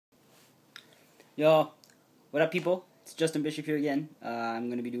Yo, what up, people? It's Justin Bishop here again. I'm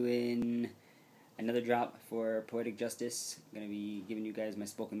going to be doing another drop for Poetic Justice. I'm going to be giving you guys my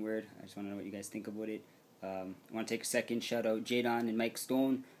spoken word. I just want to know what you guys think about it. I want to take a second, shout out Jadon and Mike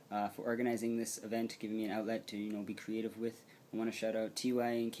Stone for organizing this event, giving me an outlet to be creative with. I want to shout out TY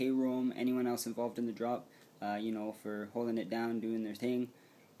and K-Rome, anyone else involved in the drop, for holding it down, doing their thing.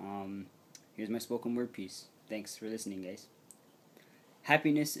 Here's my spoken word piece. Thanks for listening, guys.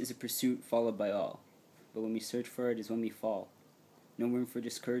 Happiness is a pursuit followed by all, but when we search for it is when we fall. No room for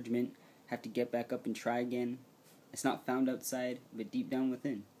discouragement, have to get back up and try again. It's not found outside, but deep down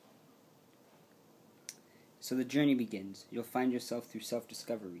within. So the journey begins. You'll find yourself through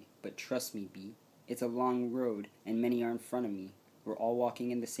self-discovery, but trust me, B, it's a long road, and many are in front of me. We're all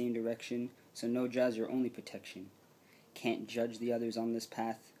walking in the same direction, so no judge your only protection. Can't judge the others on this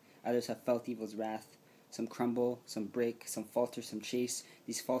path. Others have felt evil's wrath. Some crumble, some break, some falter, some chase.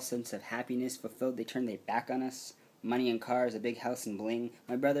 These false sense of happiness fulfilled, they turn their back on us. Money and cars, a big house and bling.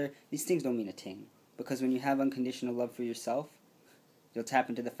 My brother, these things don't mean a ting. Because when you have unconditional love for yourself, you'll tap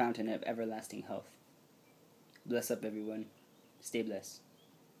into the fountain of everlasting health. Bless up, everyone. Stay blessed.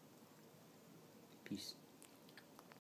 Peace.